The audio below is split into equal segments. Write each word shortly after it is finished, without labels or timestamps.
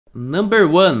Number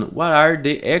 1, what are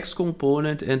the x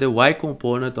component and the y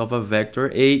component of a vector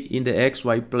A in the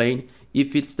xy plane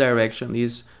if its direction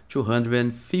is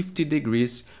 250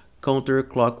 degrees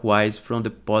counterclockwise from the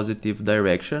positive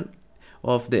direction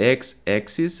of the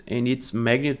x-axis and its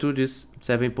magnitude is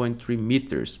 7.3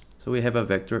 meters. So we have a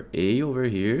vector A over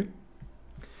here,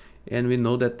 and we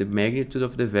know that the magnitude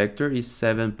of the vector is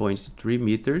 7.3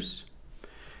 meters.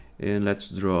 And let's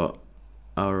draw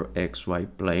our xy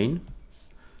plane.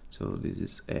 So this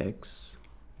is x,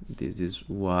 this is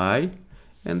y,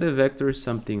 and the vector is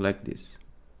something like this.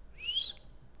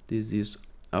 This is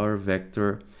our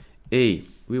vector A.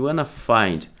 We want to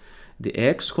find the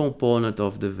x component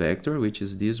of the vector, which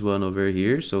is this one over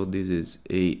here. So this is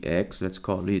ax, let's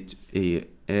call it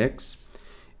ax.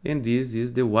 And this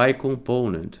is the y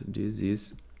component. This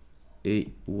is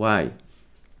ay.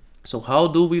 So how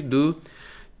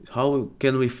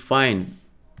can we find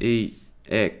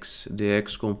ax, the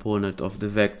x component of the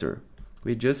vector?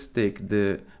 We just take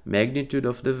the magnitude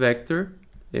of the vector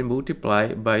and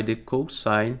multiply by the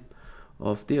cosine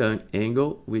of the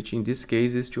angle, which in this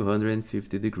case is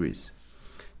 250 degrees.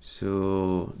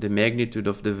 So the magnitude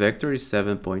of the vector is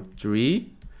 7.3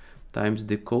 times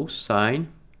the cosine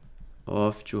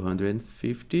of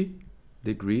 250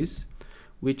 degrees,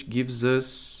 which gives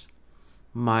us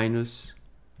minus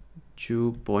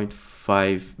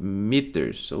 2.5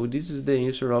 meters. So this is the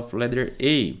answer of letter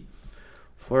A.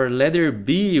 For letter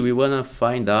B, we want to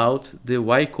find out the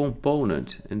y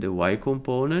component, and the y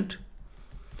component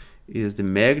is the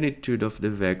magnitude of the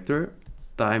vector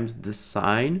times the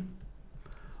sine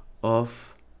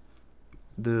of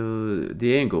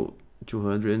the angle,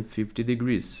 250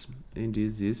 degrees, and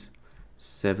this is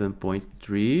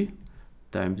 7.3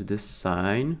 times the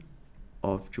sine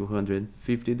of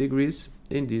 250 degrees,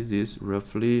 and this is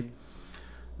roughly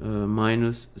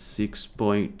minus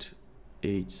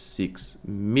 6.86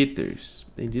 meters.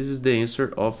 And this is the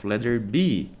answer of letter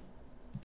B.